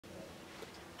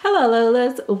Hello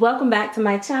Lolas, welcome back to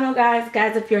my channel guys.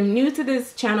 If you're new to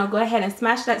this channel, go ahead and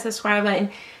smash that subscribe button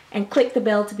and click the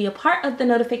bell to be a part of the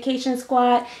notification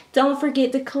squad. Don't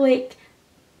forget to click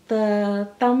the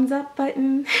thumbs up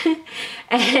button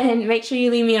and make sure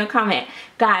you leave me a comment.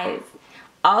 Guys,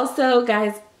 also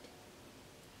guys,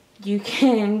 you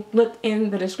can look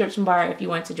in the description bar if you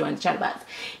want to join the Chatterbox.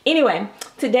 Anyway,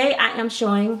 today I am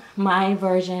showing my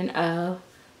version of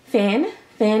Finn.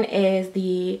 Finn is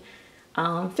the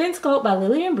Finn Sculpt by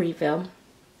Lillian Breedville.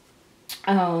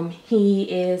 He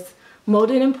is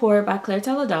molded and poured by Claire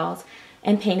Taylor Dolls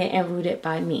and painted and rooted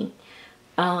by me.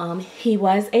 He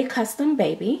was a custom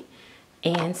baby,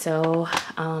 and so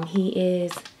he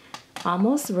is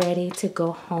almost ready to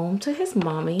go home to his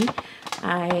mommy.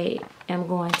 I am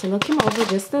going to look him over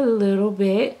just a little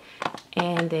bit,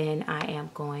 and then I am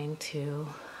going to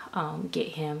get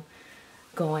him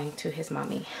going to his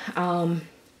mommy.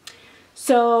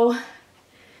 So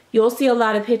you'll see a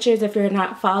lot of pictures if you're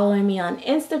not following me on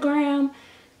Instagram.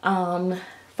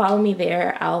 Follow me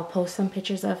there. I'll post some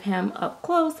pictures of him up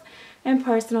close and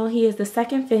personal. He is the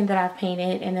second Finn that I've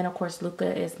painted, and then of course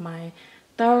Luca is my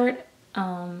third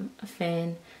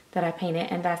Finn that I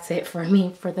painted, and that's it for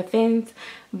me for the Finns.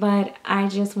 But I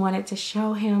just wanted to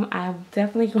show him. I'm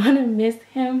definitely going to miss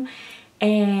him,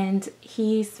 and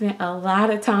he spent a lot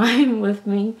of time with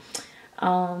me.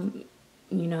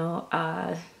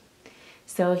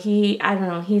 So I don't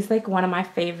know, he's like one of my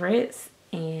favorites,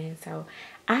 and so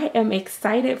I am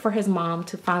excited for his mom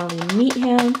to finally meet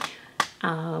him.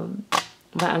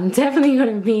 But I'm definitely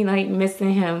gonna be like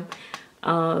missing him.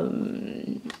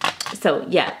 So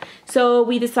yeah, so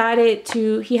we decided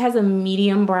he has a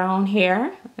medium brown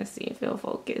hair. Let's see if it'll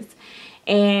focus.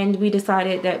 And we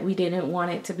decided that we didn't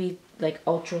want it to be like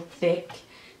ultra thick.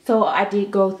 So I did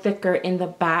go thicker in the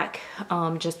back,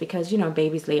 just because, you know,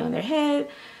 babies lay on their head,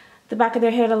 the back of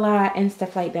their head a lot and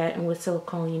stuff like that. And with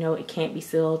silicone, you know, it can't be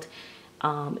sealed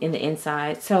in the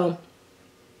inside. So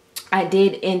I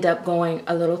did end up going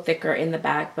a little thicker in the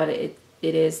back, but it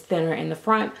is thinner in the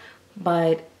front,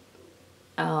 but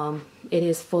it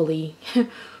is fully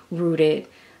rooted.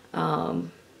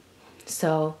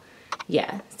 So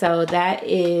yeah, so that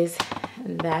is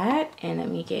that. And let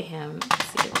me get him, let's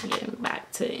see if I can get him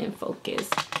back to in focus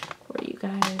where you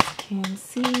guys can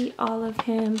see all of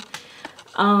him.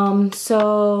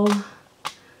 So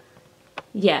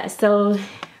yeah, so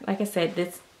like I said,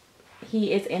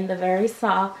 he is in the very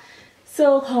soft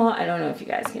silicone. I don't know if you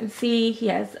guys can see. He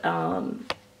has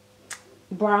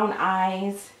brown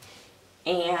eyes,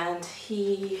 and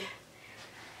I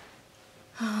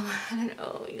don't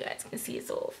know, you guys can see his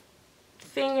little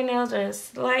fingernails are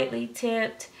slightly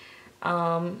tipped.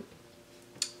 I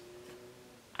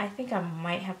think I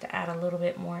might have to add a little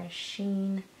bit more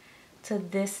sheen to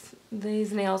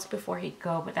these nails before he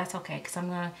go, but that's okay, because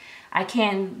I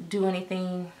can't do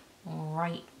anything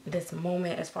right this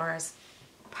moment as far as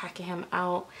packing him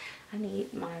out. I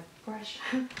need my brush.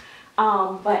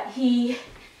 But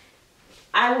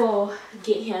I will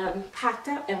get him packed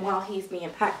up, and while he's being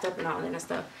packed up and all that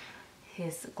stuff,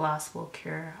 his gloss will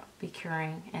be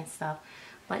curing and stuff.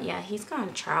 But yeah, he's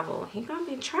gonna travel. He's gonna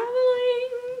be traveling.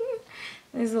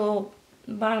 His little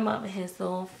bottom of his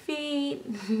little feet.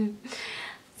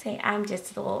 Say I'm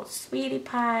just a little sweetie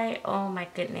pie. Oh my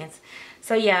goodness.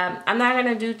 So yeah, I'm not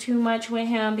gonna do too much with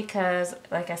him because,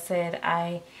 like I said,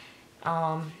 I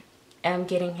am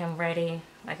getting him ready.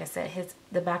 Like I said,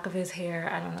 the back of his hair,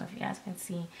 I don't know if you guys can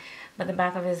see, but the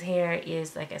back of his hair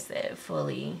is, like I said,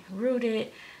 fully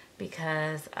rooted,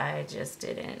 because I just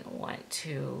didn't want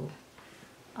to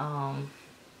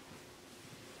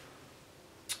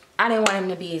I didn't want him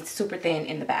to be super thin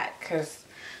in the back, because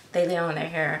they lay on their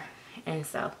hair and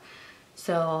stuff.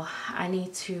 So I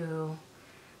need to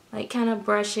like kind of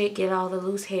brush it, get all the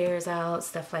loose hairs out,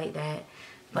 stuff like that.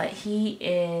 But he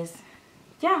is,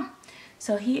 yeah,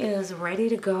 so he is ready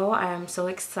to go. I am so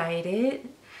excited.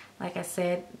 Like I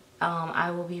said,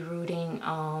 I will be rooting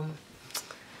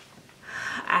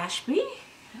Ashby,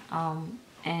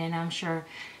 and I'm sure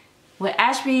with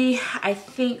Ashby, I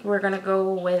think we're gonna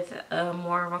go with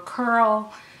more of a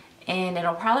curl, and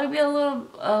it'll probably be a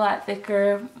lot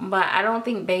thicker. But I don't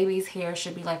think baby's hair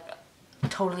should be like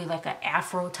totally like an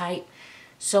afro type,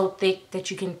 so thick that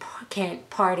you can't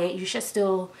part it. You should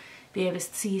still be able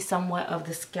to see somewhat of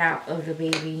the scalp of the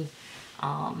baby,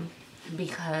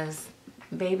 because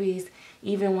babies,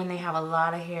 even when they have a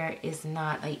lot of hair, is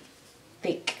not like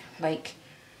thick. Like,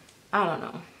 I don't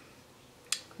know,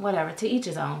 whatever, to each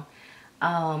his own.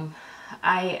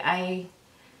 I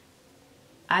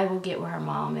will get with her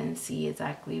mom and see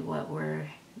exactly what we're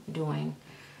doing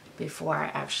before I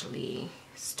actually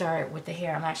start with the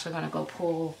hair. I'm actually going to go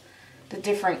pull the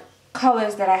different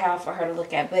colors that I have for her to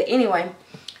look at. But anyway,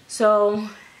 so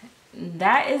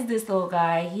that is this little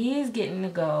guy. He is getting to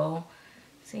go.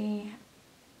 See,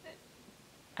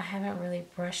 I haven't really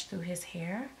brushed through his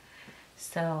hair.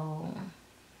 So,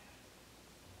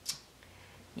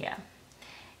 yeah.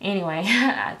 Anyway,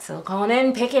 silicone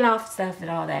and picking off stuff and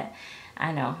all that.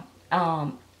 I know.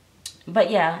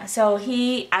 But yeah, so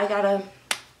I gotta,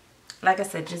 like I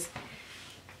said, just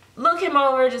look him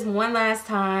over just one last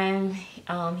time.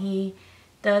 He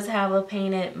does have a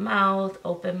painted mouth,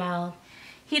 open mouth.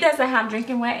 He doesn't have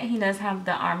drinking wet. He does have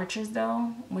the armatures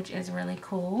though, which is really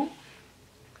cool.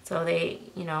 So they,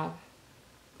 you know,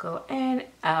 go in,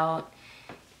 out,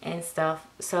 and stuff.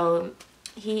 So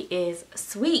he is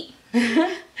sweet.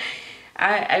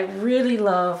 I really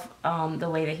love the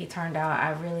way that he turned out.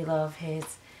 I really love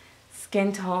his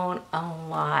skin tone a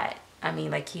lot. I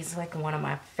mean, like, he's like one of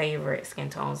my favorite skin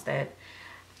tones that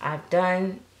I've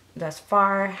done thus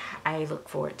far. I look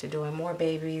forward to doing more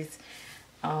babies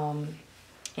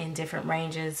in different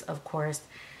ranges, of course.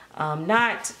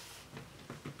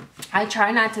 I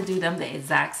try not to do them the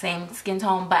exact same skin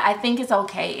tone, but I think it's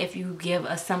okay if you give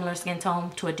a similar skin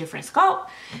tone to a different sculpt,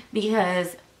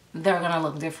 because they're gonna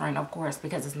look different, of course,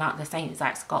 because it's not the same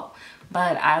exact sculpt.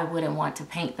 But I wouldn't want to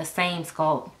paint the same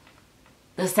sculpt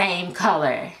the same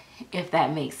color, if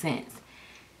that makes sense.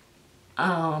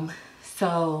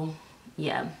 So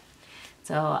yeah.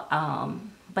 So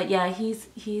but yeah,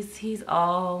 he's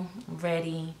all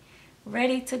ready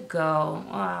to go.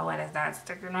 Oh, what is that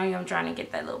sticking on you? I'm trying to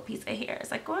get that little piece of hair.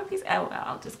 It's like, what piece? Oh,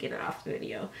 I'll just get it off the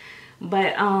video.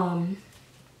 But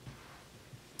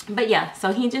yeah,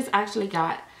 so he just actually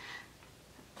got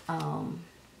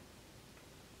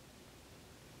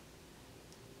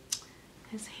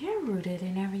his hair rooted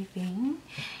and everything,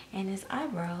 and his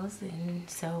eyebrows, and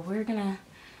so we're gonna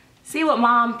see what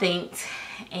mom thinks,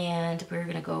 and we're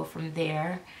gonna go from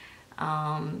there,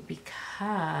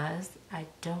 because I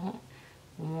don't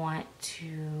want to,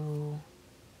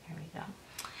 here we go,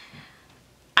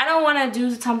 I don't want to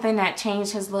do something that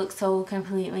changed his look so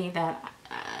completely that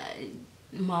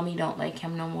mommy don't like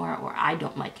him no more, or I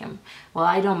don't like him. Well,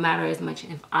 I don't matter as much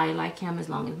if I like him as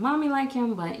long as mommy like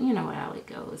him, but you know how it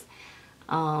goes.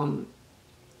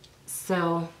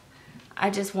 So I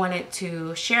just wanted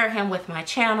to share him with my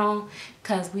channel,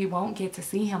 because we won't get to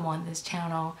see him on this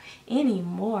channel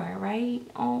anymore, right?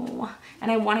 Oh, and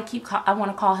I want to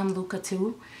call him Luca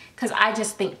too, because I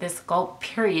just think this sculpt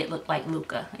period looked like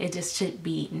Luca. It just should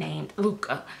be named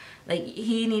Luca. Like,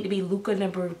 he need to be Luca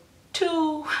number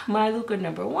 2, my Luca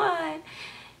number 1,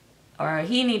 or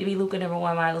he need to be Luca number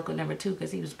 1, my Luca number 2,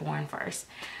 because he was born first.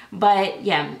 But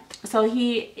yeah, so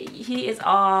he is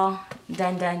all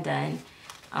done.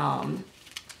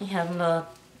 He has a little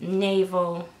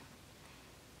navel.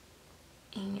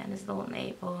 He got his little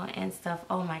navel and stuff.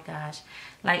 Oh my gosh,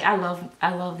 like I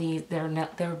love these. They're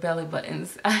belly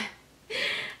buttons. I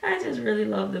just really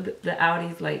love the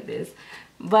outies like this.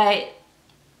 But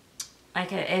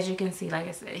like, as you can see, like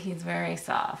I said, he's very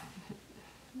soft.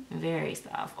 Very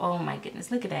soft. Oh my goodness,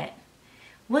 look at that.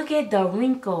 Look at the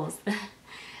wrinkles.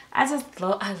 I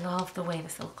love the way the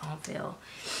silicone feel.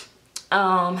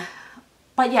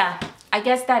 But yeah, I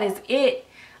guess that is it.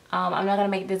 I'm not gonna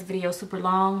make this video super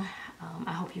long.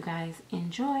 I hope you guys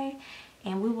enjoy,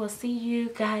 and we will see you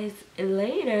guys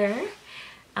later.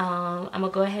 I'm gonna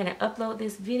go ahead and upload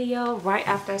this video right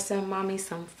after I send mommy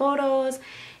some photos.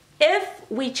 If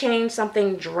we change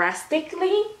something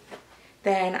drastically,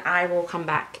 then I will come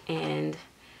back and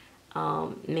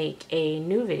make a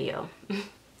new video.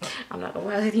 I'm not gonna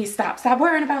let you stop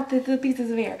worrying about the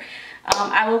pieces of hair.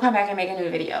 I will come back and make a new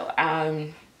video.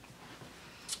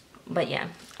 But yeah,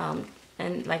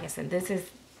 and like I said, this is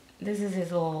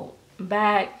his little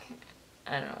back.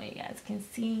 I don't know if you guys can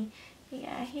see. He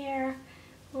got hair,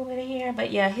 a little bit of hair,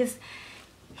 but yeah, he's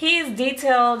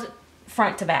detailed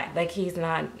front to back. Like, he's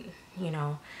not, you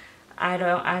know,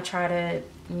 I try to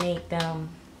make them,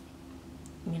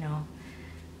 you know,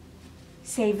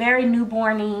 say very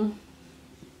newborny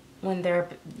when they're,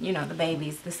 you know, the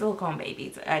babies, the silicone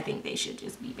babies. I think they should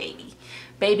just be baby.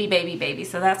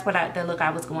 So that's what the look I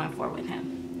was going for with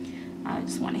him. I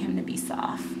just wanted him to be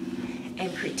soft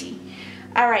and pretty.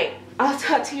 All right, I'll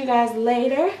talk to you guys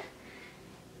later.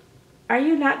 Are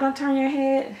you not gonna turn your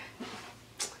head?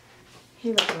 He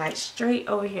looking like straight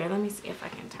over here. Let me see if I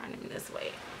can turn him this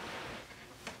way.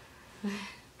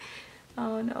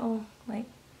 Oh no, like,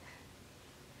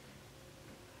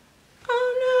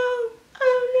 oh no.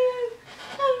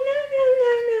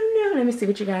 Let me see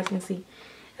what you guys can see.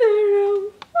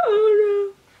 Oh no.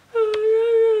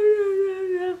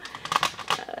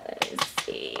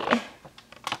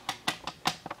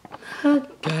 I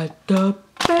got the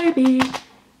baby.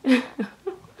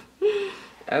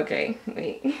 Okay,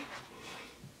 wait.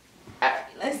 Alright,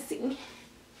 let's see.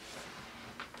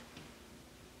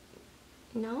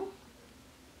 No?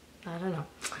 I don't know.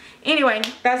 Anyway,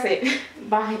 that's it.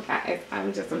 Bye, guys.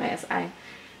 I'm just a mess. I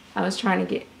was trying to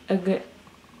get a good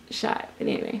shot. But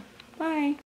anyway, bye.